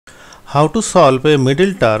how to solve a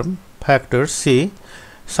middle term factor C.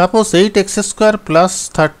 Suppose 8x square plus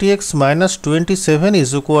 30x minus 27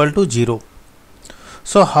 is equal to 0.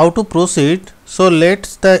 So how to proceed? So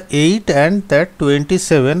let's the 8 and that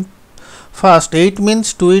 27. First 8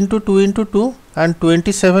 means 2 into 2 into 2 and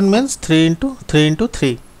 27 means 3 into 3 into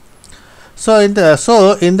 3. So in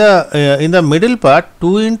the middle part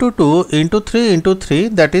 2 into 2 into 3 into 3,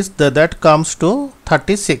 that is that comes to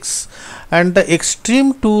 36, and the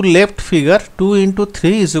extreme to left figure 2 into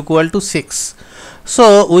 3 is equal to 6.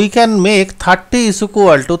 So we can make 30 is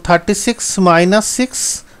equal to 36 minus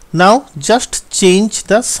 6. Now just change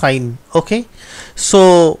the sign. Okay,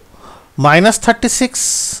 so minus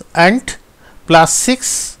 36 and plus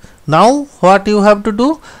 6. Now what you have to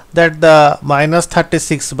do, that the minus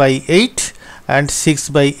 36 by 8 and 6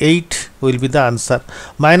 by 8 will be the answer.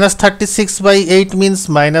 Minus 36 by 8 means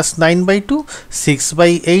minus 9 by 2, 6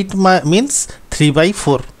 by 8 means 3 by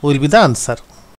 4 will be the answer.